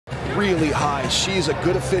really high. She's a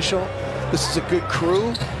good official. This is a good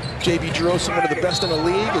crew. J.B. Jeroson, one of the best in the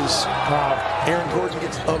league, is Aaron Gordon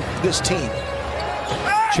gets of this team.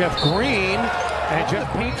 Jeff Green and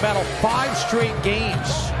Jeff Paint battle 5 straight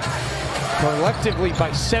games, collectively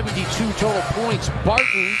by 72 total points.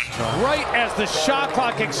 Barton, right as the shot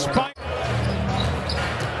clock expires.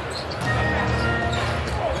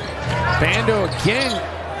 Bando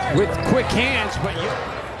again with quick hands, but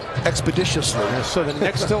expeditiously. So the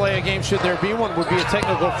next delay of game, should there be one, would be a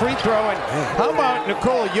technical free throw. And how about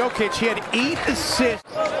Nikola Jokic? He had 8 assists.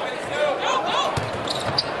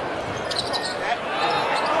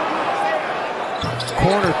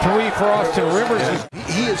 Corner 3 for Austin Rivers.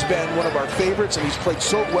 He has been one of our favorites, and he's played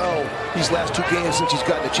so well these last 2 games since he's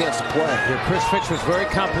gotten a chance to play. Yeah, Chris Fitch was very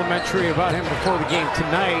complimentary about him before the game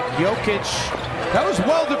tonight. Jokic, that was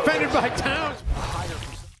well defended by Towns.